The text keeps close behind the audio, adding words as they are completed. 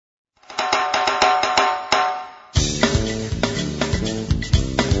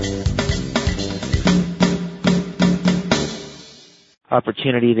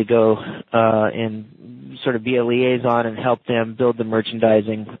opportunity to go and sort of be a liaison and help them build the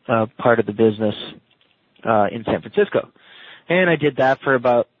merchandising part of the business in San Francisco. And I did that for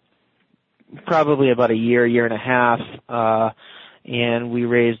probably about a year and a half, and we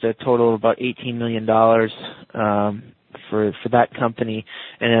raised a total of about $18 million for that company,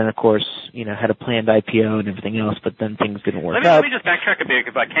 and then of course, had a planned IPO and everything else, but then things didn't work out. Let me just backtrack a bit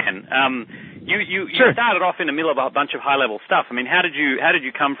if I can. You Sure. started off in the middle of a bunch of high level stuff. I mean, how did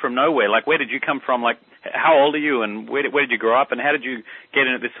you come from nowhere? Like, where did you come from? Like, how old are you, and where did you grow up, and how did you get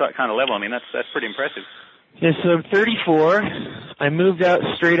in at this kind of level? I mean, that's pretty impressive. Yeah, so I'm 34. I moved out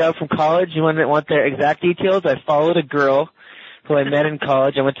straight out from college. You want the exact details? I followed a girl who I met in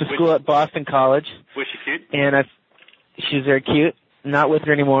college. I went to school at Boston College. Was she cute? And she was very cute. Not with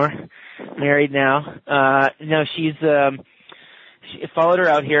her anymore. Married now. No, she followed her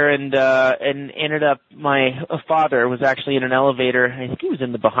out here and ended up, my father was actually in an elevator. I think he was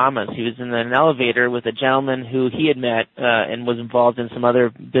in the Bahamas. He was in an elevator with a gentleman who he had met, and was involved in some other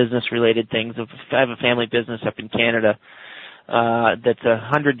business related things. I have a family business up in Canada, that's a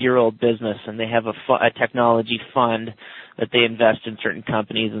 100-year-old business, and they have a technology fund that they invest in certain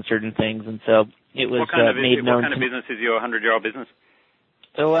companies and certain things, and so it was made known. What kind of business is your 100-year-old business?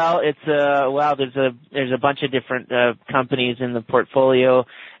 Well, there's a bunch of different companies in the portfolio.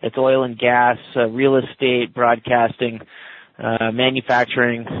 It's oil and gas, real estate, broadcasting,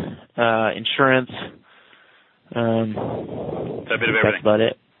 manufacturing, insurance. So a bit of everything. That's about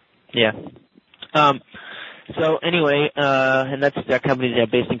it. Yeah. So anyway, and that company's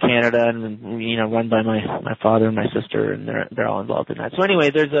based in Canada, and run by my father and my sister, and they're all involved in that. So anyway,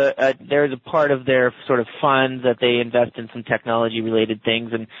 there's a part of their sort of fund that they invest in some technology related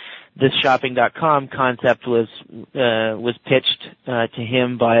things, and this shopping.com concept was pitched to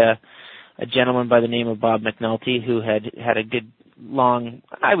him by a gentleman by the name of Bob McNulty, who had a good long,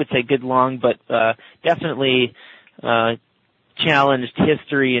 but definitely challenged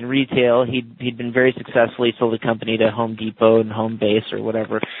history in retail. He'd been very successful. He sold a company to Home Depot and Home Base or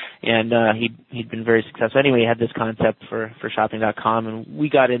whatever, and he'd been very successful. Anyway, he had this concept for shopping.com, and we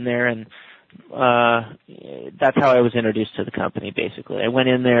got in there, and that's how I was introduced to the company. Basically, I went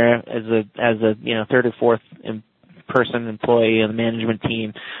in there as a third or fourth person employee in the management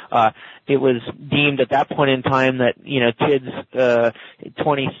team. It was deemed at that point in time that kids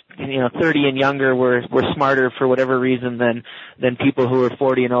 20, 30 and younger were smarter for whatever reason than people who were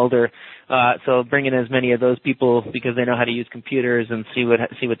 40 and older. So bring in as many of those people because they know how to use computers and see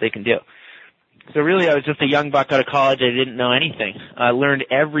what they can do. So really, I was just a young buck out of college. I didn't know anything. I learned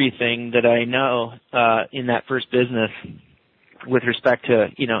everything that I know in that first business with respect to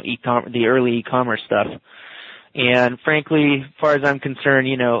the early e-commerce stuff. And frankly, as far as I'm concerned,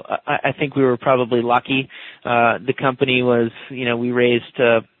 I think we were probably lucky. The company was, we raised,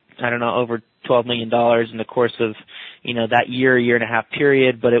 over $12 million in the course of, that year and a half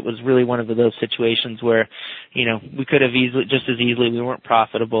period, but it was really one of those situations where, we could have we weren't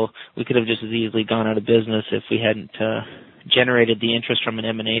profitable. We could have just as easily gone out of business if we hadn't, generated the interest from an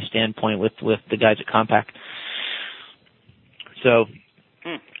M&A standpoint with the guys at Compaq. So,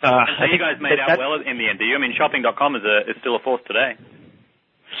 so you guys made out well in the end, do you? I mean, shopping.com is still a force today.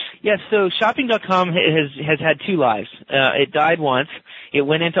 Yes, so shopping.com has had two lives. It died once. It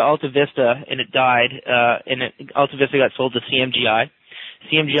went into Alta Vista, and it died, Alta Vista got sold to CMGI.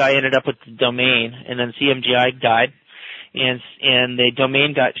 CMGI ended up with the domain, and then CMGI died, and the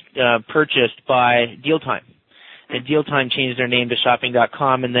domain got purchased by DealTime. And DealTime changed their name to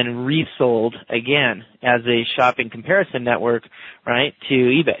shopping.com and then resold again as a shopping comparison network, right, to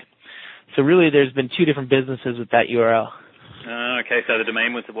eBay. So really there's been two different businesses with that URL. Okay, so the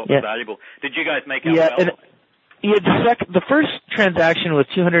domain was what was valuable. Did you guys make out well? The first transaction was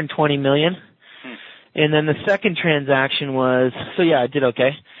 $220 million, and then the second transaction was, I did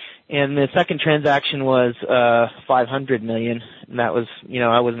okay. And the second transaction was $500 million, and that was,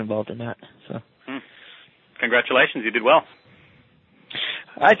 I wasn't involved in that, so. Congratulations, you did well.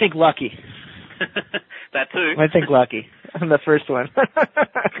 I think lucky. That too. I think lucky. I'm the first one.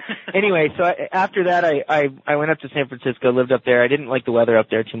 Anyway, so after that, I went up to San Francisco, lived up there. I didn't like the weather up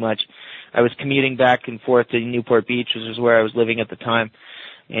there too much. I was commuting back and forth to Newport Beach, which is where I was living at the time,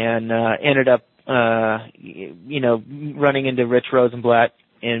 and ended up, running into Rich Rosenblatt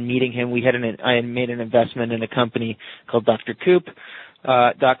and meeting him. I had made an investment in a company called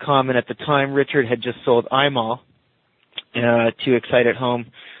drcoop.com, and at the time, Richard had just sold iMall to Excite at Home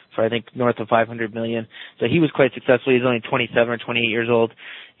for I think north of $500 million. So he was quite successful. He was only 27 or 28 years old,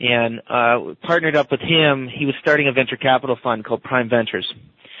 and partnered up with him. He was starting a venture capital fund called Prime Ventures,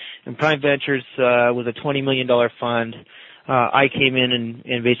 and Prime Ventures was a $20 million fund. I came in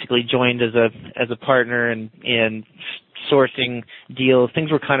and basically joined as a partner and sourcing deals.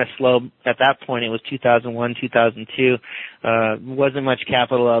 Things were kind of slow at that point. It was 2001, 2002. Wasn't much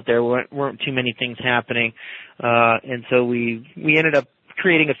capital out there. Weren't too many things happening. And so we ended up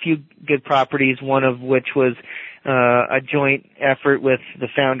creating a few good properties, one of which was a joint effort with the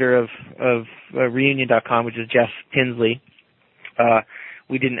founder of Reunion.com, which is Jeff Tinsley.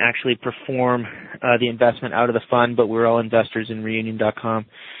 We didn't actually perform the investment out of the fund, but we're all investors in Reunion.com.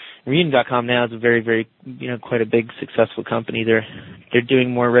 Reunion.com now is a very, very, quite a big successful company. They're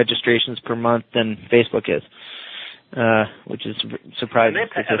doing more registrations per month than Facebook is, which is surprising.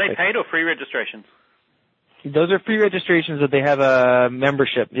 Are they paid or free registrations? Those are free registrations, but they have a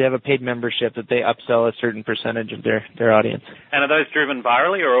membership. They have a paid membership that they upsell a certain percentage of their audience. And are those driven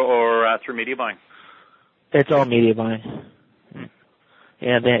virally or through media buying? It's all media buying.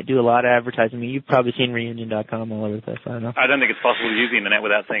 Yeah, they do a lot of advertising. I mean, you've probably seen Reunion.com all over the place. I don't know. I don't think it's possible to use the internet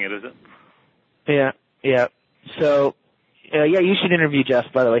without seeing it, is it? Yeah. So, you should interview Jeff,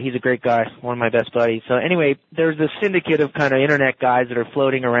 by the way. He's a great guy, one of my best buddies. So anyway, there's this syndicate of kind of internet guys that are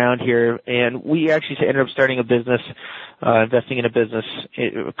floating around here, and we actually ended up starting a business, investing in a business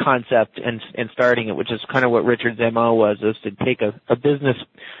concept and starting it, which is kind of what Richard's MO was to take a business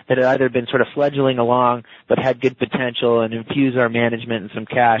that had either been sort of fledgling along but had good potential and infuse our management and some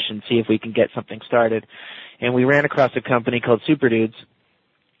cash and see if we can get something started. And we ran across a company called Super Dudes.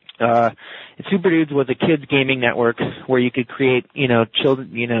 Super Dudes was a kids gaming network where you could create,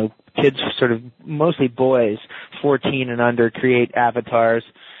 children, kids, sort of mostly boys, 14 and under, create avatars,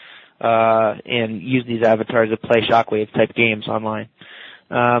 and use these avatars to play Shockwave type games online,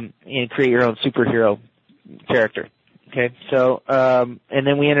 and create your own superhero character. Okay, so, and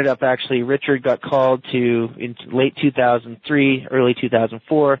then we ended up Richard got called in late 2003, early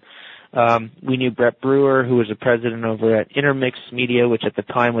 2004. We knew Brett Brewer, who was the president over at Intermix Media, which at the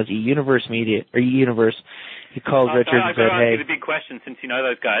time was eUniverse Media, or eUniverse. He called Richard and said, hey. The big question, since you know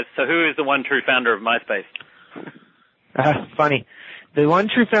those guys. So who is the one true founder of MySpace? Funny. The one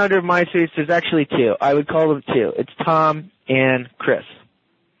true founder of MySpace, there's actually two. I would call them two. It's Tom and Chris.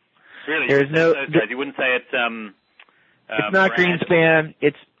 Really? Those guys. You wouldn't say it's it's not Brad. Greenspan.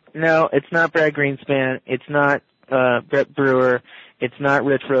 It's not Brad Greenspan. It's not Brett Brewer. It's not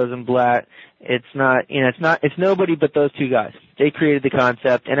Rich Rosenblatt. It's nobody but those two guys. They created the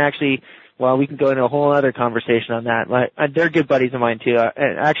concept, and actually, well, we can go into a whole other conversation on that. They're good buddies of mine too.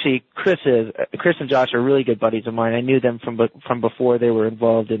 And actually, Chris and Josh are really good buddies of mine. I knew them from before they were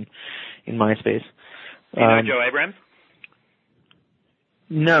involved in MySpace. Do you know Joe Abrams?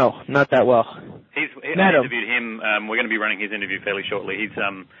 No, not that well. I interviewed him. We're going to be running his interview fairly shortly. He's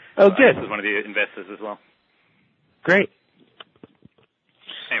good. He's one of the investors as well. Great.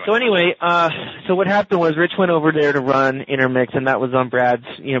 Anyway, so what happened was Rich went over there to run Intermix, and that was on Brad's.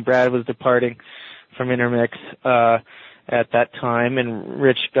 Brad was departing from Intermix at that time, and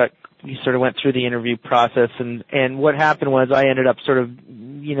Rich he sort of went through the interview process, and what happened was I ended up sort of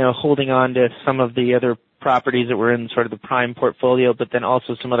holding on to some of the other properties that were in sort of the prime portfolio, but then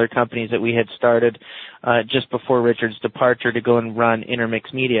also some other companies that we had started just before Richard's departure to go and run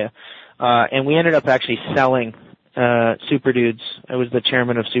Intermix Media, and we ended up actually selling Super Dudes. I was the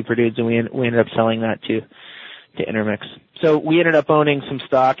chairman of Super Dudes, and we ended up selling that to Intermix. So we ended up owning some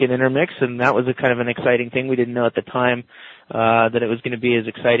stock in Intermix, and that was a kind of an exciting thing. We didn't know at the time that it was going to be as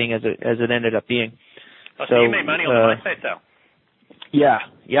exciting as it ended up being. So you made money on the MySpace sale? Yeah.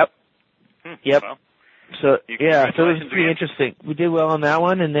 Yep. Yep. Well, so it was pretty interesting. We did well on that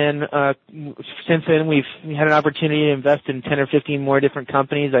one, and then since then we had an opportunity to invest in 10 or 15 more different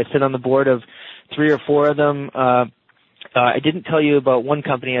companies. I sit on the board of 3 or 4 of them. I didn't tell you about one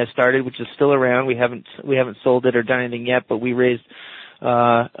company I started, which is still around. We haven't sold it or done anything yet, but we raised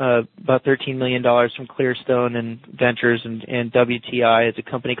about $13 million from Clearstone and Ventures and WTI. It's a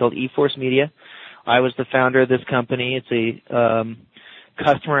company called eForce Media. I was the founder of this company. It's a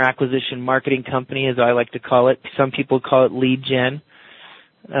customer acquisition marketing company, as I like to call it. Some people call it lead gen.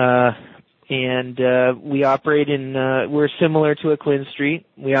 And we operate in, we're similar to a Quinn Street.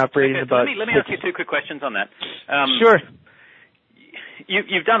 We operate in about... Let me ask you 2 quick questions on that. Sure.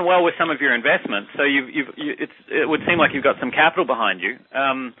 You've done well with some of your investments, so it would seem like you've got some capital behind you.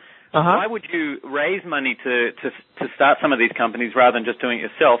 Why would you raise money to start some of these companies rather than just doing it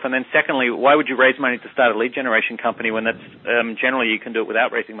yourself? And then secondly, why would you raise money to start a lead generation company when that's generally you can do it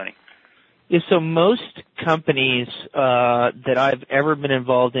without raising money? Yeah, so most companies that I've ever been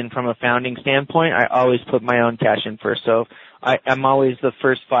involved in from a founding standpoint, I always put my own cash in first. So I'm always the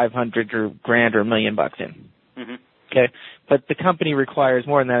first $500 or $1,000 or $1 million in. Mm-hmm. Okay, but the company requires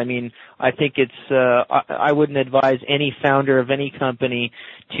more than that. I mean, I think I wouldn't advise any founder of any company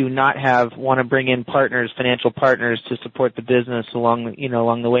to not want to bring in partners, financial partners, to support the business along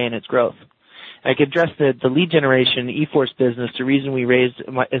the way in its growth. I could address the lead generation eForce business. The reason we raised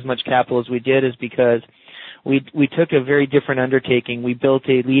as much capital as we did is because we took a very different undertaking. We built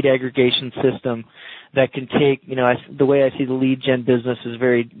a lead aggregation system that can take, the way I see the lead gen business is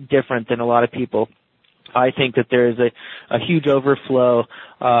very different than a lot of people. I think that there is a huge overflow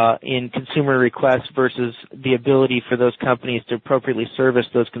in consumer requests versus the ability for those companies to appropriately service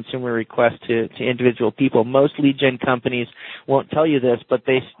those consumer requests to individual people. Most lead gen companies won't tell you this, but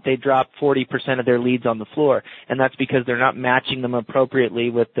they drop 40% of their leads on the floor, and that's because they're not matching them appropriately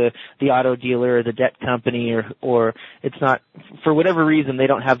with the auto dealer or the debt company, or it's not, for whatever reason, they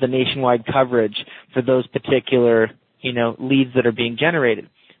don't have the nationwide coverage for those particular leads that are being generated.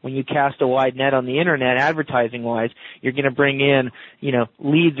 When you cast a wide net on the internet, advertising-wise, you're going to bring in,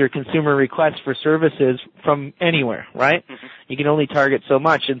 leads or consumer requests for services from anywhere, right? Mm-hmm. You can only target so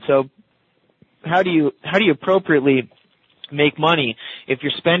much. And so how do you appropriately make money if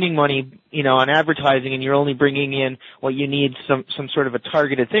you're spending money, on advertising and you're only bringing in what you need, some sort of a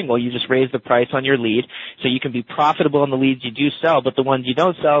targeted thing? Well, you just raise the price on your lead so you can be profitable on the leads you do sell, but the ones you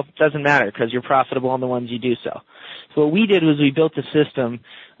don't sell doesn't matter because you're profitable on the ones you do sell. So what we did was we built a system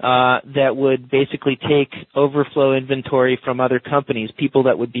that would basically take overflow inventory from other companies, people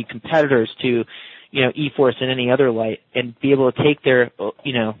that would be competitors to, eForce and any other light, and be able to take their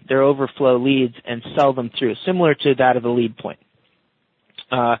overflow leads and sell them through, similar to that of a lead point.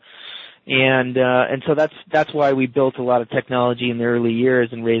 And so that's why we built a lot of technology in the early years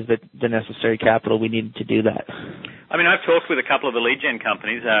and raised the necessary capital we needed to do that. I mean, I've talked with a couple of the lead gen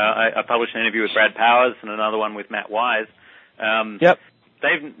companies. I published an interview with Brad Powers and another one with Matt Wise. Yep.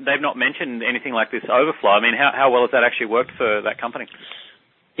 They've not mentioned anything like this overflow. I mean, how well has that actually worked for that company?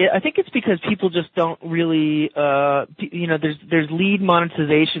 Yeah, I think it's because people just don't really, there's lead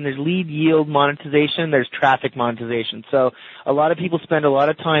monetization, there's lead yield monetization, there's traffic monetization. So a lot of people spend a lot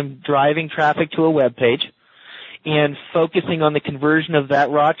of time driving traffic to a web page and focusing on the conversion of that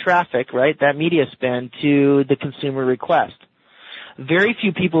raw traffic, right, that media spend, to the consumer request. Very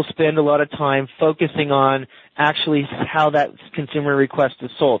few people spend a lot of time focusing on actually how that consumer request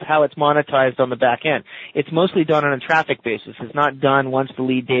is sold, how it's monetized on the back end. It's mostly done on a traffic basis. It's not done once the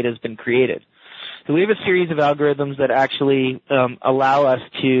lead data has been created. So we have a series of algorithms that actually allow us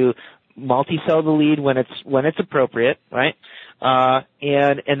to multi-sell the lead when it's appropriate, right?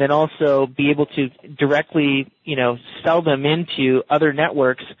 And then also be able to directly, sell them into other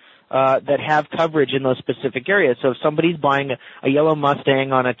networks that have coverage in those specific areas. So if somebody's buying a yellow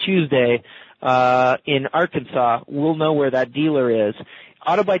Mustang on a Tuesday in Arkansas, we'll know where that dealer is.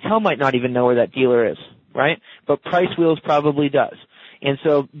 AutoBytel might not even know where that dealer is, right? But Price Wheels probably does. And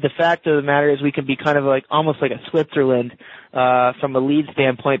so the fact of the matter is we can be kind of almost like a Switzerland from a lead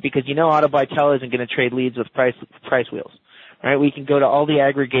standpoint, because AutoBytel isn't going to trade leads with Price Wheels. Right, we can go to all the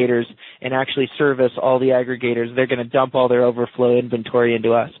aggregators and actually service all the aggregators. They're going to dump all their overflow inventory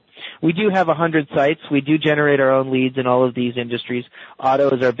into us. We do have 100 sites. We do generate our own leads in all of these industries.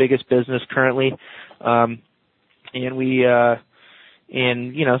 Auto is our biggest business currently, so we have.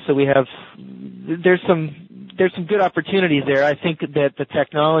 There's some good opportunities there. I think that the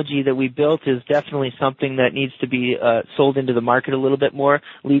technology that we built is definitely something that needs to be sold into the market a little bit more.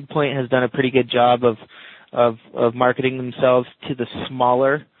 LeadPoint has done a pretty good job of marketing themselves to the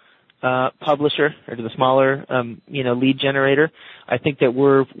smaller publisher, or to the smaller lead generator. I think that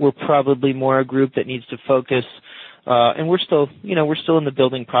we're probably more a group that needs to focus, and we're still in the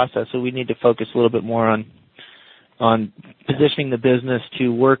building process, so we need to focus a little bit more on positioning the business to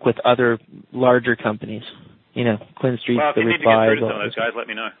work with other larger companies. QuinStreet, well, if you need to get through to some of those guys, let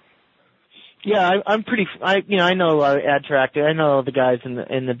me know. Yeah, I know a lot of AdTrack. I know the guys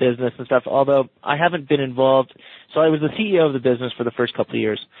in the business and stuff, although I haven't been involved. So I was the CEO of the business for the first couple of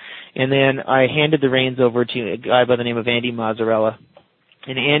years. And then I handed the reins over to a guy by the name of Andy Mazzarella.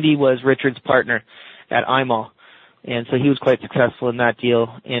 And Andy was Richard's partner at iMall. And so he was quite successful in that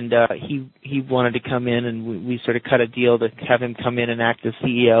deal. And he wanted to come in, and we sort of cut a deal to have him come in and act as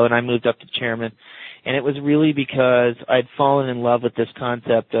CEO, and I moved up to chairman. And it was really because I'd fallen in love with this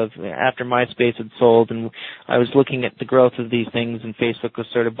concept of, after MySpace had sold, and I was looking at the growth of these things, and Facebook was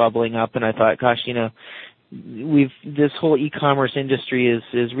sort of bubbling up, and I thought, gosh, this whole e-commerce industry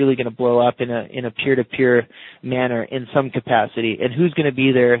is really going to blow up in a peer-to-peer manner in some capacity. And who's going to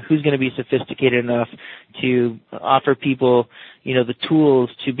be there? Who's going to be sophisticated enough to offer people, the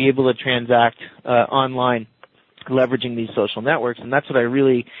tools to be able to transact online? leveraging these social networks, and that's what I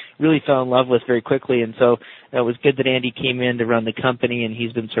really fell in love with very quickly. And so it was good that Andy came in to run the company, and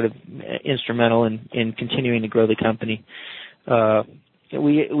he's been sort of instrumental in continuing to grow the company.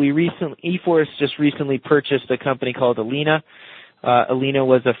 eForce just recently purchased a company called Alina. Alina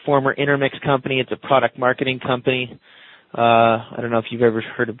was a former Intermix company. It's a product marketing company. I don't know if you've ever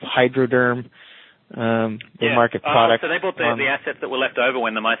heard of Hydroderm. They market products. So they bought the assets that were left over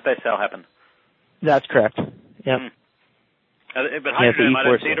when the MySpace sale happened. That's correct. Yep. But Hydroderm, I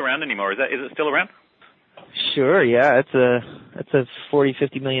don't see it around anymore. Is it still around? Sure. Yeah, it's a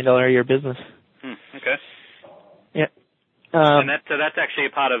 $40-50 million a year business. Okay. Yeah. And that's actually a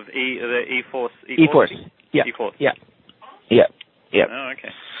part of the eForce. eForce. Yeah. eForce. Yeah. Oh, okay.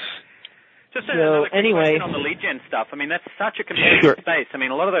 Just another question on the lead gen stuff. I mean, that's such a competitive space. I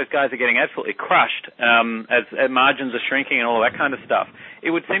mean, a lot of those guys are getting absolutely crushed as margins are shrinking and all that kind of stuff.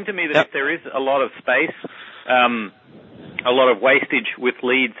 It would seem to me that if there is a lot of space, a lot of wastage with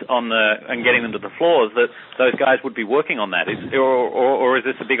leads and getting them to the floors, that those guys would be working on that. Or is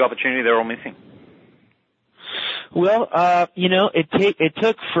this a big opportunity they're all missing? Well,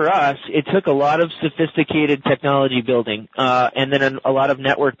 it took a lot of sophisticated technology building, and then a lot of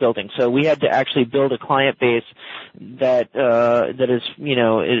network building. So we had to actually build a client base that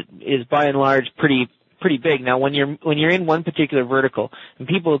is by and large pretty big. Now, when you're in one particular vertical, and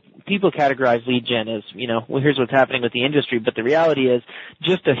people categorize lead gen as, well, here's what's happening with the industry, but the reality is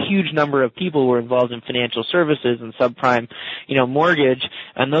just a huge number of people were involved in financial services and subprime, mortgage,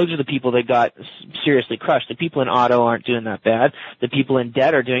 and those are the people that got seriously crushed. The people in auto aren't doing that bad. The people in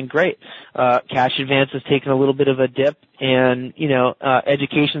debt are doing great. Cash advance has taken a little bit of a dip, and,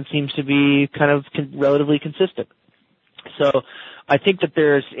 education seems to be kind of relatively consistent. So I think that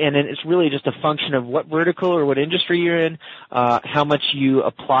and it's really just a function of what vertical or what industry you're in, how much you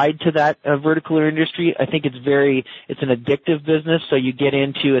applied to that vertical or industry. I think it's an addictive business, so you get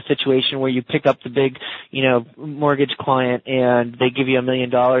into a situation where you pick up the big, mortgage client and they give you $1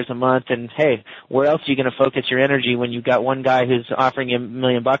 million a month, and hey, where else are you going to focus your energy when you've got one guy who's offering you $1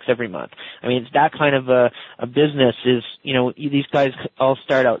 million every month? I mean, it's that kind of a business these guys all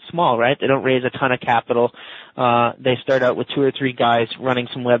start out small, right? They don't raise a ton of capital. They start out with 2 or 3 guys running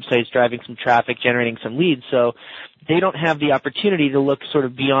some websites, driving some traffic, generating some leads. So they don't have the opportunity to look sort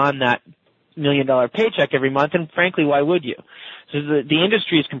of beyond that $1 million paycheck every month. And frankly, why would you? So the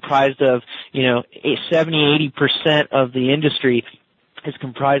industry is comprised of, 70-80% of the industry is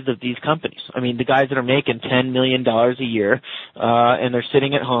comprised of these companies. I mean, the guys that are making $10 million a year, and they're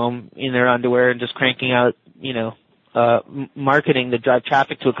sitting at home in their underwear and just cranking out, marketing to drive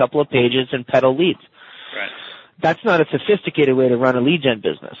traffic to a couple of pages and peddle leads. Right. That's not a sophisticated way to run a lead gen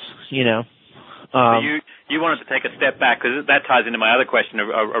business, So you wanted to take a step back, because that ties into my other question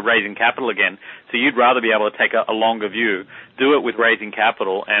of raising capital again. So you'd rather be able to take a longer view, do it with raising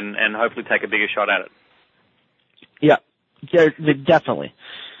capital, and hopefully take a bigger shot at it. Yeah, definitely.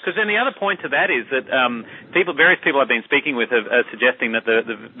 Because then the other point to that is that various people I've been speaking with are suggesting that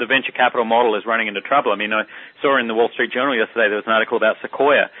the venture capital model is running into trouble. I mean, I saw in the Wall Street Journal yesterday there was an article about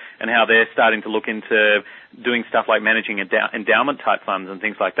Sequoia and how they're starting to look into doing stuff like managing endowment-type funds and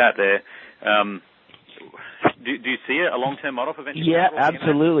things like that. Do you see a long-term model for venture capital? Yeah,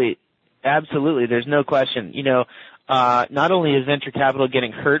 absolutely. Absolutely. There's no question. Not only is venture capital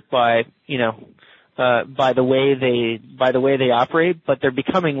getting hurt by the way they operate, but they're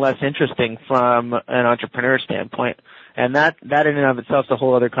becoming less interesting from an entrepreneur standpoint. And that in and of itself is a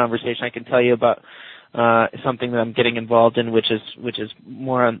whole other conversation. I can tell you about something that I'm getting involved in, which is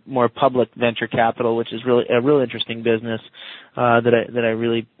more public venture capital, which is really a real interesting business that I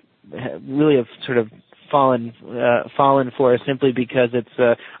really have sort of fallen for, simply because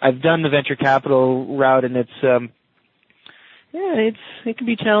I've done the venture capital route, and it can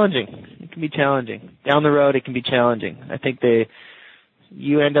be challenging. It can be challenging. Down the road, it can be challenging. I think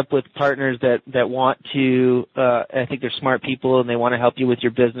you end up with partners that want to, I think they're smart people and they want to help you with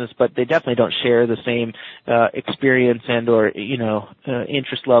your business, but they definitely don't share the same experience and or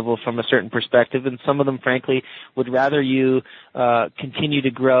interest level from a certain perspective. And some of them, frankly, would rather you continue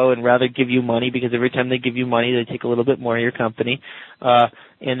to grow and rather give you money, because every time they give you money, they take a little bit more of your company,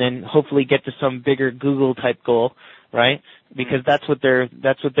 and then hopefully get to some bigger Google type goal. Right? Because that's what their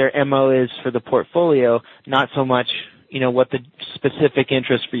MO is for the portfolio, not so much, what the specific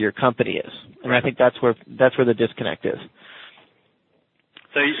interest for your company is. And I think that's where the disconnect is.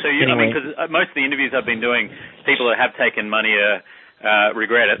 Anyway. I mean, because most of the interviews I've been doing, people that have taken money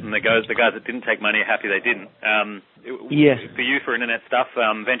regret it, and the guys that didn't take money are happy they didn't. Yes. For you, for internet stuff,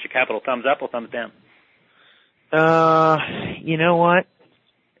 venture capital, thumbs up or thumbs down? You know what?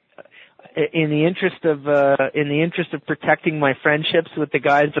 in the interest of protecting my friendships with the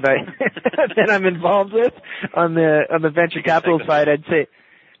guys that that I'm involved with on the venture capital side, I'd say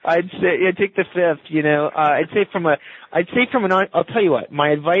take the fifth. I'll tell you what. My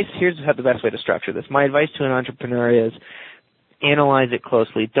advice, here's the best way to structure this. My advice to an entrepreneur is analyze it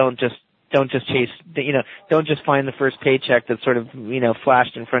closely. Don't just chase, don't just find the first paycheck that's sort of,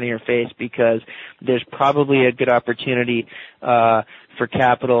 flashed in front of your face, because there's probably a good opportunity for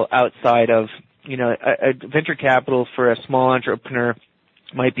capital outside of, a venture capital for a small entrepreneur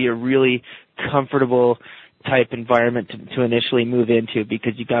might be a really comfortable type environment to initially move into,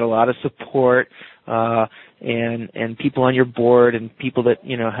 because you've got a lot of support and people on your board and people that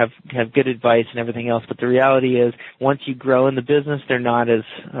have good advice and everything else. But the reality is, once you grow in the business, they're not as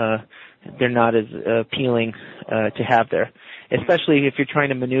appealing to have there, especially if you're trying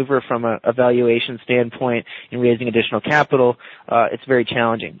to maneuver from a valuation standpoint and raising additional capital. It's very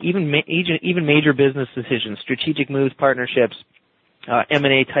challenging. Even major business decisions, strategic moves, partnerships,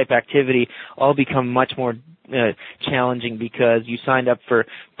 M&A type activity all become much more challenging, because you signed up for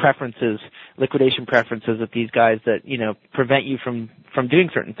preferences, liquidation preferences with these guys that prevent you from doing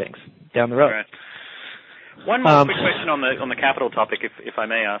certain things down the road. Right. One more quick question on the capital topic, if I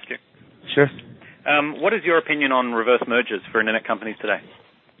may ask you. Sure. What is your opinion on reverse mergers for internet companies today?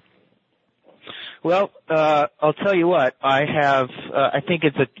 Well, I'll tell you what. I think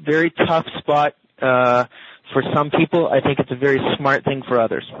it's a very tough spot for some people. I think it's a very smart thing for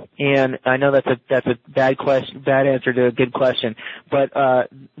others. And I know that's a bad answer to a good question. But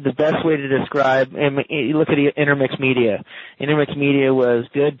the best way to describe, and you look at Intermix Media. Intermix Media was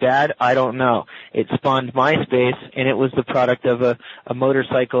good, bad, I don't know. It spawned MySpace, and it was the product of a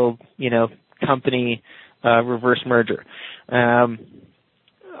motorcycle, company reverse merger. I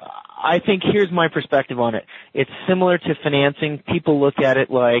think here's my perspective on it. It's similar to financing. People look at it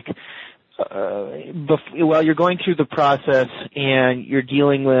like, while you're going through the process and you're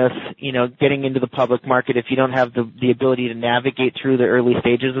dealing with, getting into the public market, if you don't have the ability to navigate through the early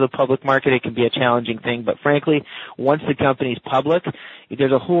stages of the public market, it can be a challenging thing. But frankly, once the company's public,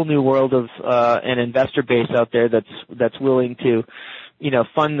 there's a whole new world of an investor base out there that's willing to,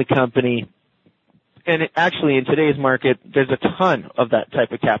 fund the company. And actually, in today's market, there's a ton of that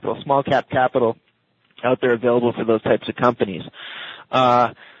type of capital, small cap capital out there available for those types of companies.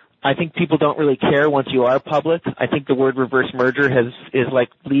 I think people don't really care once you are public. I think the word reverse merger is like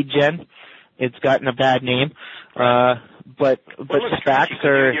lead gen. It's gotten a bad name. But SPACs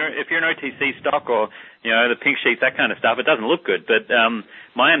are... If you're an OTC stock or, the pink sheets, that kind of stuff, it doesn't look good. But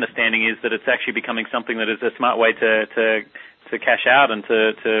my understanding is that it's actually becoming something that is a smart way to cash out and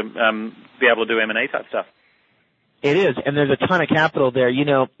to be able to do M&A type stuff. It is, and there's a ton of capital there.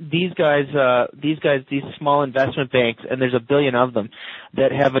 These small investment banks, and there's a billion of them,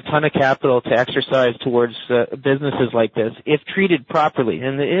 that have a ton of capital to exercise towards businesses like this, if treated properly.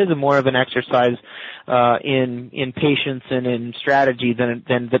 And it is more of an exercise in patience and in strategy than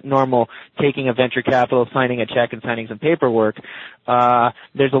the normal taking a venture capital, signing a check, and signing some paperwork.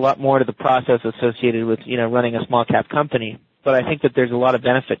 There's a lot more to the process associated with running a small cap company. But I think that there's a lot of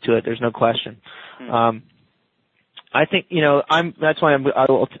benefit to it. There's no question. I think, that's why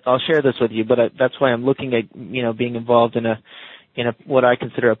I'll share this with you, but that's why I'm looking at, being involved in what I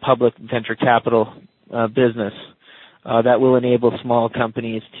consider a public venture capital, business, that will enable small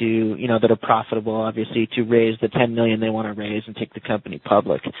companies to, that are profitable, obviously, to raise the $10 million they want to raise and take the company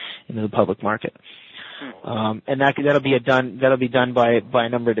public into the public market. And that'll be done by a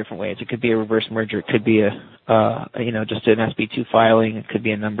number of different ways. It could be a reverse merger. It could be just an SB2 filing. It could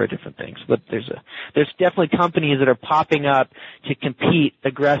be a number of different things. But there's definitely companies that are popping up to compete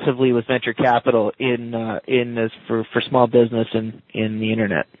aggressively with venture capital for small business in the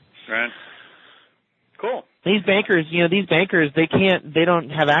internet. Right. Cool. These bankers, they don't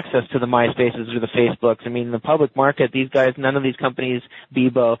have access to the MySpaces or the Facebooks. I mean, in the public market, these guys, none of these companies,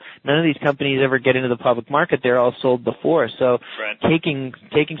 Bebo, none of these companies ever get into the public market. They're all sold before. So right. taking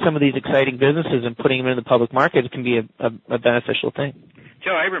some of these exciting businesses and putting them into the public market can be a beneficial thing.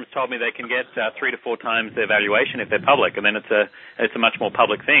 Joe Abrams told me they can get 3 to 4 times their valuation if they're public, and then it's a much more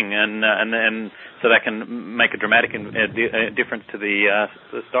public thing, and so that can make a dramatic difference to the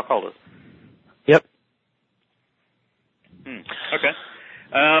stockholders. Yep. Okay.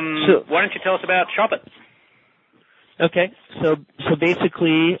 Why don't you tell us about Shop It? Okay. So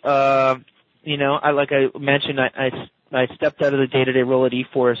basically, like I mentioned, I stepped out of the day-to-day role at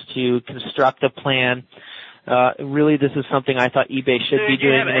eForce to construct a plan. Really, this is something I thought eBay should be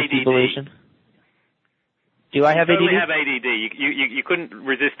doing in its evolution. Do I have ADD? You totally have ADD. You couldn't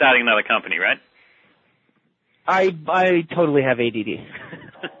resist starting another company, right? I totally have ADD.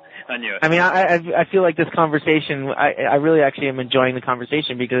 I knew it. I mean, I feel like this conversation, I really actually am enjoying the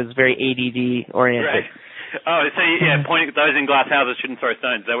conversation because it's very ADD oriented. Right. Oh, so yeah, pointing at those in glass houses shouldn't throw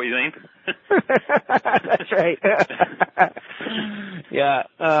stones. Is that what you mean? That's right.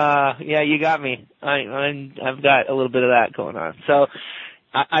 Yeah, you got me. I've got a little bit of that going on. So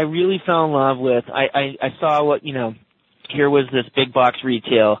I really fell in love with, I saw what, here was this big box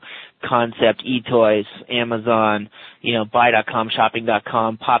retail concept, eToys, Amazon, buy.com,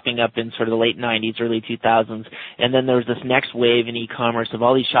 shopping.com, popping up in sort of the late 90s, early 2000s. And then there was this next wave in e-commerce of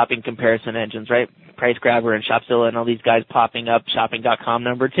all these shopping comparison engines, right? PriceGrabber and Shopzilla and all these guys popping up, shopping.com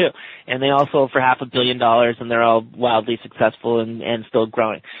number 2. And they all sold for $500 million, and they're all wildly successful and still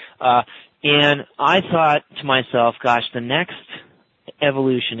growing. And I thought to myself, gosh, the next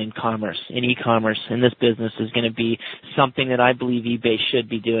evolution in commerce, in e-commerce, in this business is going to be something that I believe eBay should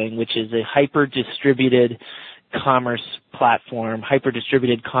be doing, which is a hyper-distributed commerce platform,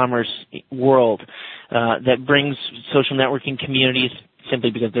 hyper-distributed commerce world that brings social networking communities, simply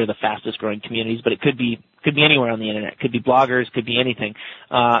because they're the fastest growing communities, but it could be anywhere on the internet. It could be bloggers, could be anything,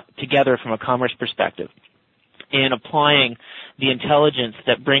 together from a commerce perspective. And applying the intelligence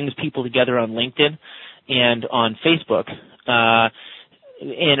that brings people together on LinkedIn and on Facebook,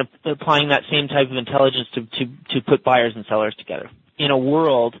 and applying that same type of intelligence to put buyers and sellers together in a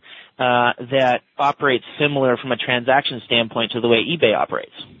world that operates similar from a transaction standpoint to the way eBay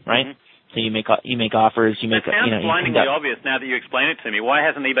operates, right? Mm-hmm. So you make offers, you make. It sounds blindingly obvious now that you explain it to me. Why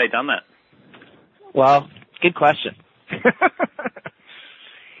hasn't eBay done that? Well, good question.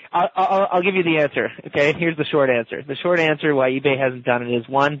 I'll give you the answer. Okay, here's the short answer. The short answer why eBay hasn't done it is,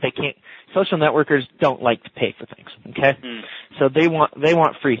 one, they can't. Social networkers don't like to pay for things. Okay, so they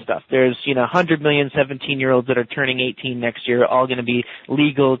want free stuff. There's 100 million 17-year-olds that are turning 18 next year, all going to be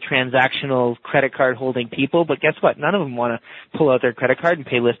legal, transactional, credit card holding people. But guess what? None of them want to pull out their credit card and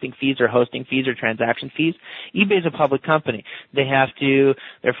pay listing fees or hosting fees or transaction fees. eBay's a public company. They're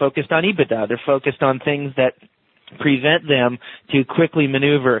focused on EBITDA. They're focused on things that prevent them to quickly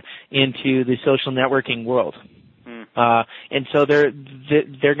maneuver into the social networking world. And so they're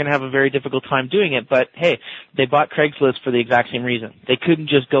going to have a very difficult time doing it. But hey, they bought Craigslist for the exact same reason. They couldn't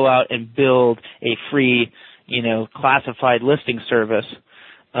just go out and build a free, classified listing service.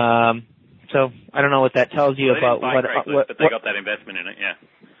 So I don't know what that tells you about what. But they got that investment in it, yeah.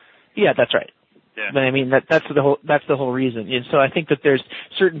 Yeah, that's right. Yeah. But I mean that's the whole reason. And so I think that there's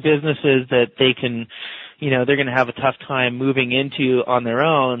certain businesses that they can, they're going to have a tough time moving into on their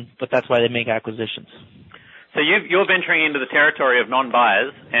own, but that's why they make acquisitions. So you're venturing into the territory of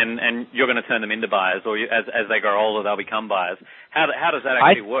non-buyers, and you're going to turn them into buyers, or as they grow older, they'll become buyers. How does that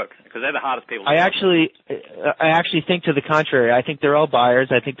actually work? Because they're the hardest people. I actually think to the contrary. I think they're all buyers.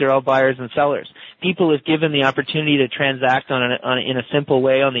 I think they're all buyers and sellers. People, if given the opportunity to transact in a simple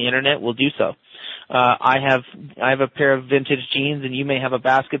way on the internet, will do so. I have a pair of vintage jeans, and you may have a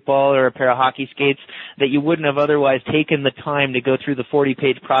basketball or a pair of hockey skates that you wouldn't have otherwise taken the time to go through the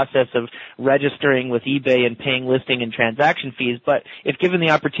 40-page process of registering with eBay and paying listing and transaction fees. But if given the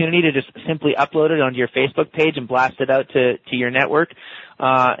opportunity to just simply upload it onto your Facebook page and blast it out to your network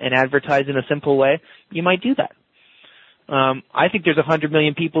and advertise in a simple way, you might do that. I think there's 100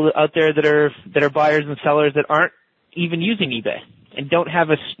 million people out there that are buyers and sellers that aren't even using eBay and don't have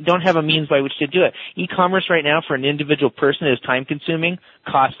a means by which to do it. E-commerce right now for an individual person is time-consuming,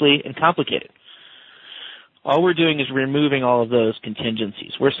 costly, and complicated. All we're doing is removing all of those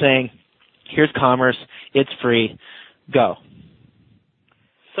contingencies. We're saying, here's commerce, it's free, go.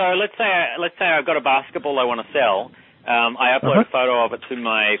 So let's say I've got a basketball I want to sell. I upload a photo of it to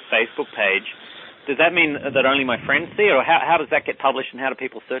my Facebook page. Does that mean that only my friends see it, or how does that get published, and how do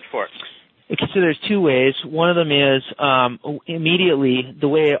people search for it? So there's two ways. One of them is immediately, the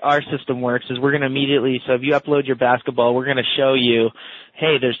way our system works is we're going to immediately, so if you upload your basketball, we're going to show you,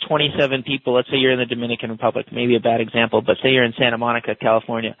 hey, there's 27 people. Let's say you're in the Dominican Republic, maybe a bad example, but say you're in Santa Monica,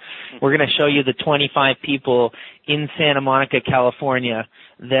 California. We're going to show you the 25 people in Santa Monica, California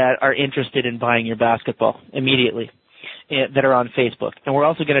that are interested in buying your basketball immediately, that are on Facebook. And we're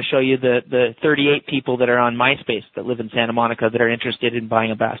also going to show you the 38 people that are on MySpace that live in Santa Monica that are interested in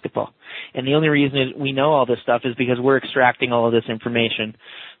buying a basketball. And the only reason is we know all this stuff is because we're extracting all of this information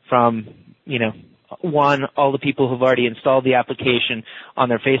from, one, all the people who've already installed the application on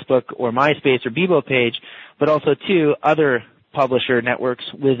their Facebook or MySpace or Bebo page, but also, two, other publisher networks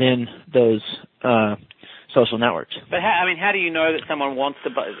within those social networks. But how do you know that someone wants to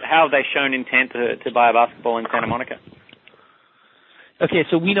buy? How have they shown intent to buy a basketball in Santa Monica? Okay,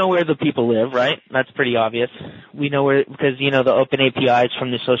 so we know where the people live, right? That's pretty obvious. We know where, because, the open APIs from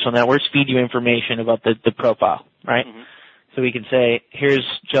the social networks feed you information about the profile, right? Mm-hmm. So we can say, here's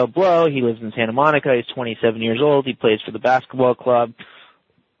Joe Blow. He lives in Santa Monica. He's 27 years old. He plays for the basketball club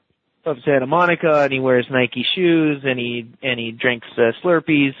of Santa Monica, and he wears Nike shoes, and he drinks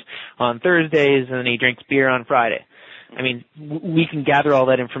Slurpees on Thursdays, and he drinks beer on Friday. I mean, we can gather all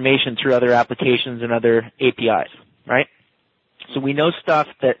that information through other applications and other APIs, right? So we know stuff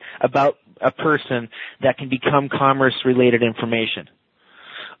that about a person that can become commerce-related information.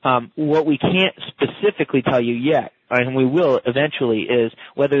 What we can't specifically tell you yet, and we will eventually, is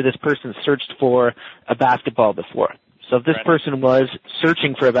whether this person searched for a basketball before. So if this person was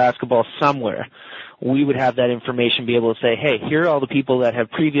searching for a basketball somewhere, we would have that information, be able to say, hey, here are all the people that have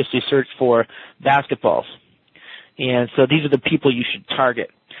previously searched for basketballs. And so these are the people you should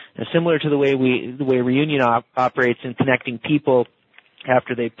target. And similar to the way Reunion operates in connecting people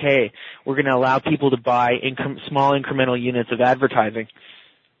after they pay, we're going to allow people to buy small incremental units of advertising.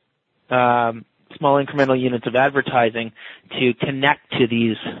 To connect to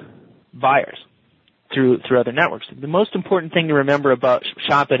these buyers through other networks. The most important thing to remember about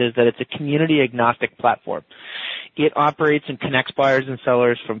ShopIt is that it's a community-agnostic platform. It operates and connects buyers and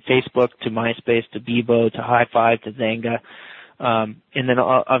sellers from Facebook to MySpace to Bebo to High5 to Zanga, and then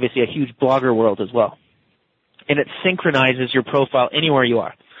obviously a huge blogger world as well. And it synchronizes your profile anywhere you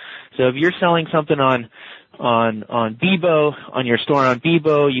are. So if you're selling something on Bebo, on your store on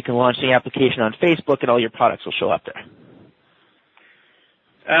Bebo, you can launch the application on Facebook, and all your products will show up there.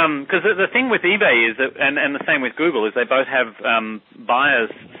 Because the thing with eBay is that, and the same with Google, is they both have buyers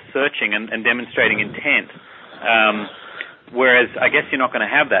searching and demonstrating intent. Whereas I guess you're not going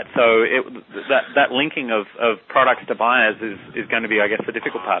to have that. So that linking of products to buyers is going to be, I guess, the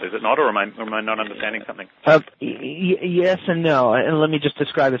difficult part, is it not? Or am I not understanding something? Yes and no. And let me just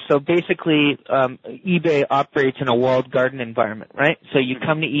describe this. So basically, eBay operates in a walled garden environment, right? So you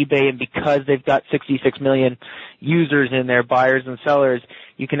come to eBay, and because they've got 66 million users in there, buyers and sellers,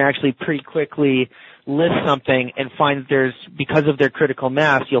 you can actually pretty quickly list something and find that because of their critical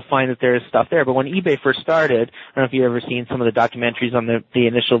mass, you'll find that there is stuff there. But when eBay first started, I don't know if you've ever seen some of the documentaries on the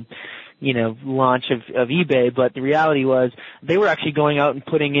initial, launch of eBay, but the reality was they were actually going out and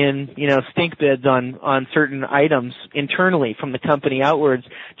putting in, stink bids on certain items internally from the company outwards,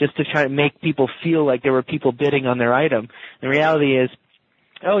 just to try to make people feel like there were people bidding on their item. The reality is,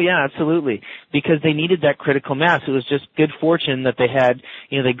 oh yeah, absolutely. Because they needed that critical mass. It was just good fortune that they had,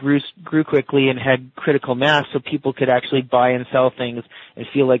 they grew quickly and had critical mass, so people could actually buy and sell things and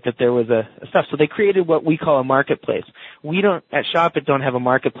feel like that there was a stuff. So they created what we call a marketplace. We at ShopIt don't have a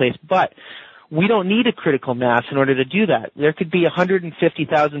marketplace, but we don't need a critical mass in order to do that. There could be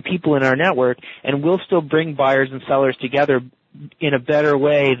 150,000 people in our network, and we'll still bring buyers and sellers together in a better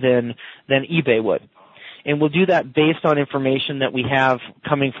way than eBay would. And we'll do that based on information that we have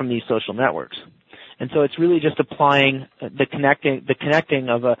coming from these social networks. And so it's really just applying the connecting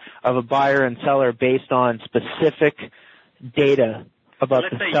of a buyer and seller based on specific data about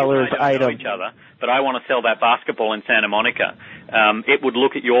the seller's item. Know each other, but I want to sell that basketball in Santa Monica. It would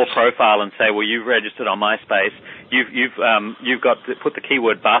look at your profile and say, well, you've registered on MySpace. You've got to put the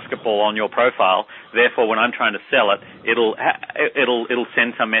keyword basketball on your profile. Therefore, when I'm trying to sell it, it'll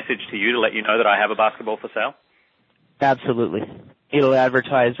send some message to you to let you know that I have a basketball for sale. Absolutely. It'll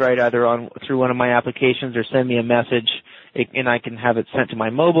advertise either through one of my applications, or send me a message, and I can have it sent to my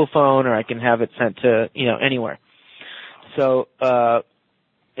mobile phone, or I can have it sent to anywhere. So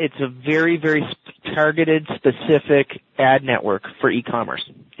it's a very, very targeted, specific ad network for e-commerce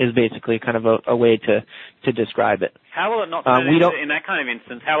is basically kind of a way to describe it. How will it not turn in that kind of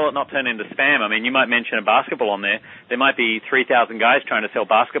instance, how will it not turn into spam? I mean, you might mention a basketball on there. There might be 3,000 guys trying to sell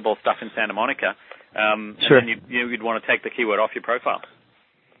basketball stuff in Santa Monica. Sure. And then you'd want to take the keyword off your profile.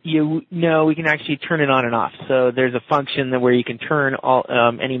 No, we can actually turn it on and off. So there's a function where you can turn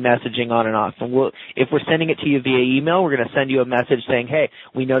any messaging on and off. And if we're sending it to you via email, we're going to send you a message saying, hey,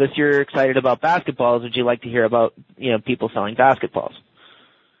 we noticed you're excited about basketballs. Would you like to hear about, people selling basketballs?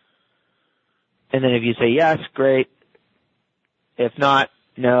 And then if you say yes, great. If not,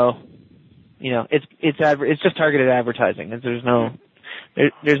 no. It's just targeted advertising. There's no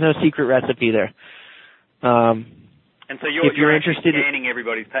secret recipe there. And so you're interested in scanning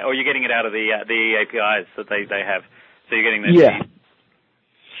everybody's, or you're getting it out of the APIs that they have. So you're getting that. Yeah.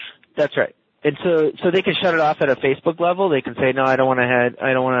 That's right. And so they can shut it off at a Facebook level. They can say, no, I don't want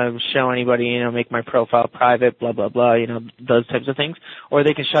to show anybody, make my profile private, blah, blah, blah, those types of things. Or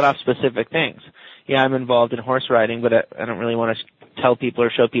they can shut off specific things. Yeah, I'm involved in horse riding, but I don't really want to tell people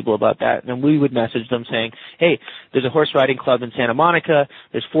or show people about that. And we would message them saying, hey, there's a horse riding club in Santa Monica.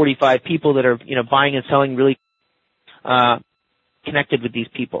 There's 45 people that are, buying and selling really connected with these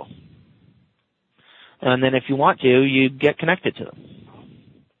people. And then if you want to, you get connected to them.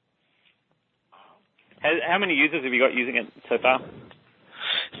 How many users have you got using it so far?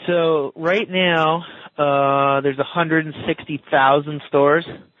 So right now, there's 160,000 stores.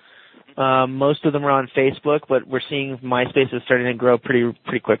 Most of them are on Facebook, but we're seeing MySpace is starting to grow pretty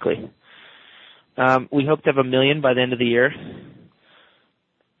quickly. We hope to have 1 million by the end of the year.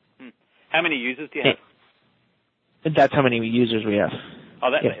 How many users do you have? That's how many users we have. Oh,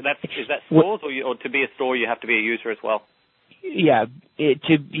 is that stores, or to be a store you have to be a user as well? Yeah,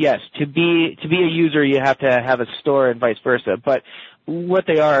 to be a user you have to have a store and vice versa. But what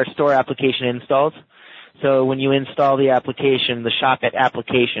they are store application installs. So when you install the application, the Shop It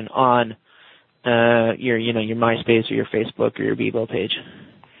application on your MySpace or your Facebook or your Bebo page.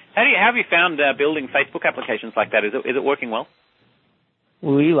 How have you found building Facebook applications like that? Is it working well?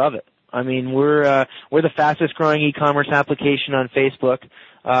 We love it. I mean, we're the fastest growing e-commerce application on Facebook.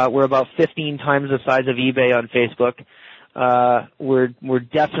 We're about 15 times the size of eBay on Facebook. We're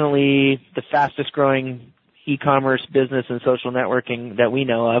definitely the fastest growing e-commerce business and social networking that we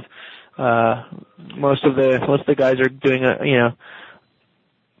know of. Most of the guys are doing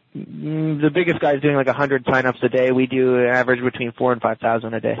the biggest guy's doing like 100 signups a day. We do an average between 4,000 and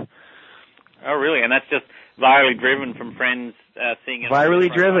 5,000 a day. Oh, really? And that's just virally driven from friends seeing it. Virally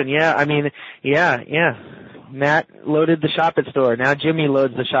driven, yeah. I mean, yeah. Matt loaded the Shop It store. Now Jimmy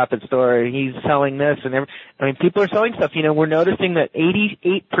loads the Shop It store. He's selling this and people are selling stuff. We're noticing that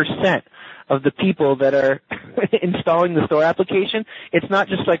 88% of the people that are installing the store application, it's not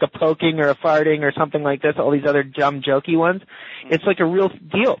just like a poking or a farting or something like this, all these other dumb jokey ones. It's like a real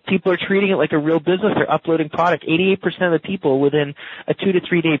deal. People are treating it like a real business. They're uploading product. 88% of the people within a 2 to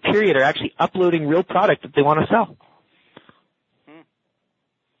 3 day period are actually uploading real product that they want to sell.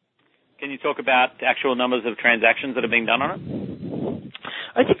 Can you talk about actual numbers of transactions that are being done on it?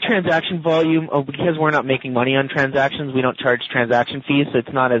 I think transaction volume, because we're not making money on transactions, we don't charge transaction fees, so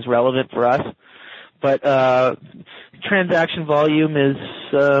it's not as relevant for us. But transaction volume is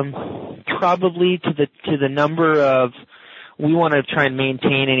probably to the number of, we want to try and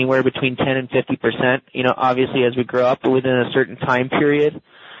maintain anywhere between 10 and 50%. Obviously as we grow up within a certain time period,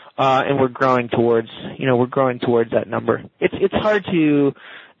 and we're growing towards that number. It's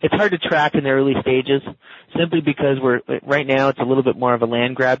hard to track in the early stages, simply because right now it's a little bit more of a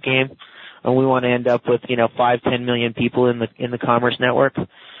land grab game, and we want to end up with 5-10 million people in the commerce network,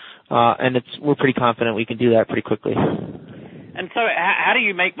 and we're pretty confident we can do that pretty quickly. And so, how do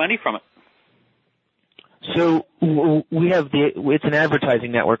you make money from it? So we have it's an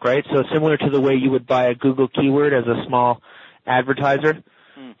advertising network, right? So similar to the way you would buy a Google keyword as a small advertiser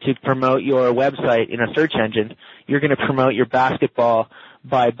to promote your website in a search engine, you're going to promote your basketball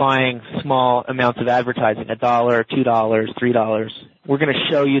by buying small amounts of advertising, $1, $2, $3. We're going to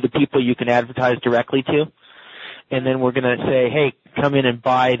show you the people you can advertise directly to, and then we're going to say, hey, come in and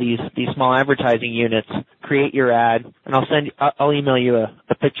buy these small advertising units, create your ad, and I'll email you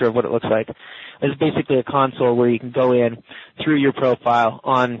a picture of what it looks like. It's basically a console where you can go in through your profile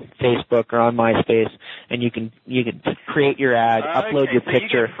on Facebook or on MySpace, and you can create your ad, upload your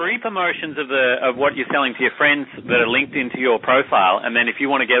picture. You get free promotions of what you're selling to your friends that are linked into your profile, and then if you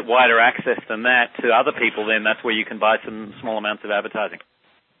want to get wider access than that to other people, then that's where you can buy some small amounts of advertising.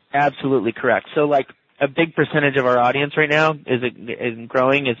 Absolutely correct. So like a big percentage of our audience right now is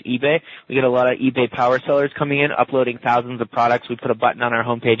growing is eBay. We get a lot of eBay power sellers coming in, uploading thousands of products. We put a button on our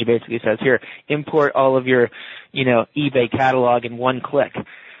homepage. It basically says, here, import all of your, eBay catalog in one click.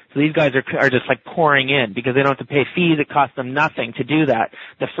 So these guys are just like pouring in because they don't have to pay fees. It costs them nothing to do that.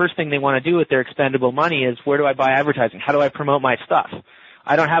 The first thing they want to do with their expendable money is, where do I buy advertising? How do I promote my stuff?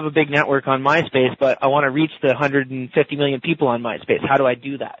 I don't have a big network on MySpace, but I want to reach the 150 million people on MySpace. How do I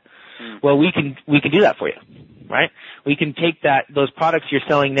do that? Well, we can do that for you, right? We can take those products you're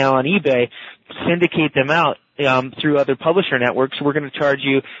selling now on eBay, syndicate them out through other publisher networks. We're going to charge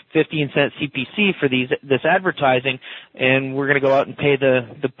you 15-cent CPC for this advertising, and we're going to go out and pay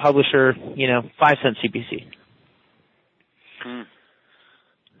the publisher, 5-cent CPC.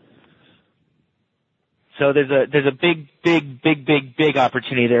 So there's a big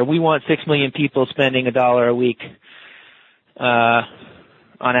opportunity there. We want 6 million people spending $1 a week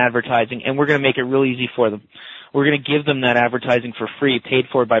on advertising, and we're going to make it real easy for them. We're going to give them that advertising for free, paid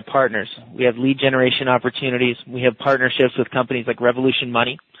for by partners. We have lead generation opportunities. We have partnerships with companies like Revolution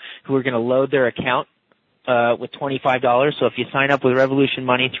Money, who are going to load their account with $25. So if you sign up with Revolution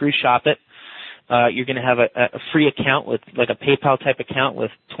Money through Shop It, you're going to have a free account with like a PayPal type account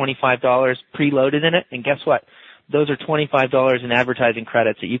with $25 preloaded in it. And guess what? Those are $25 in advertising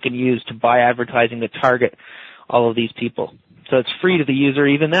credits that you can use to buy advertising to target all of these people. So it's free to the user,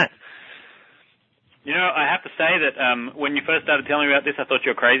 even that. You know, I have to say that when you first started telling me about this, I thought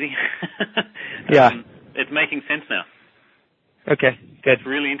you were crazy. Yeah. It's making sense now. Okay, good. It's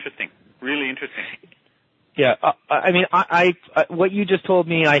really interesting. Really interesting. Yeah, I mean, I what you just told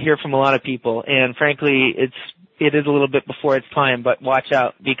me, I hear from a lot of people, and frankly, it is a little bit before its time, but watch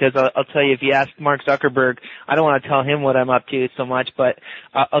out, because I'll tell you, if you ask Mark Zuckerberg, I don't want to tell him what I'm up to so much, but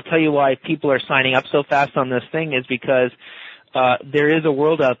I'll tell you why people are signing up so fast on this thing is because there is a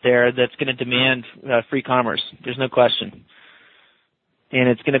world out there that's going to demand free commerce. There's no question, and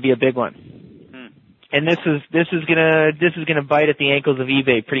it's going to be a big one. And this is gonna bite at the ankles of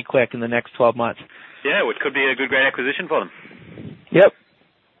eBay pretty quick in the next 12 months. Yeah, which could be a great acquisition for them. Yep.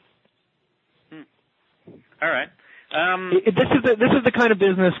 All right. This is the kind of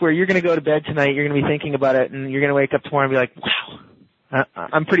business where you're going to go to bed tonight, you're going to be thinking about it, and you're going to wake up tomorrow and be like, wow.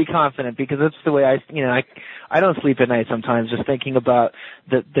 I'm pretty confident, because that's the way I don't sleep at night sometimes, just thinking about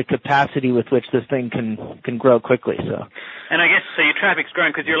the capacity with which this thing can grow quickly. So. And I guess so your traffic's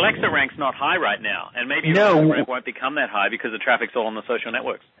growing because your Alexa rank's not high right now, and maybe your Alexa rank won't become that high because the traffic's all on the social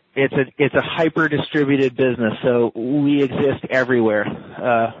networks. It's a hyper distributed business, so we exist everywhere.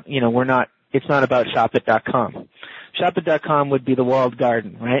 It's not about Shopit.com. Shopit.com would be the walled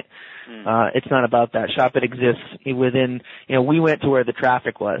garden, right? It's not about that. Shopit exists within, we went to where the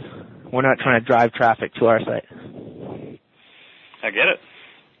traffic was. We're not trying to drive traffic to our site. I get it.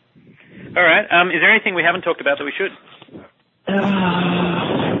 All right. Is there anything we haven't talked about that we should?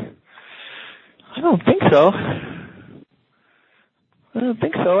 I don't think so.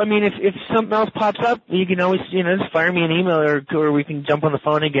 I mean, if something else pops up, you can always, just fire me an email or we can jump on the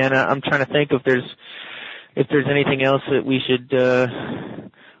phone again. I'm trying to think if there's anything else that we should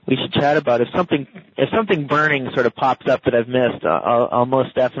chat about. If something burning sort of pops up that I've missed, I'll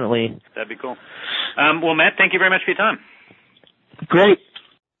most definitely. That'd be cool. Well, Matt, thank you very much for your time. Great.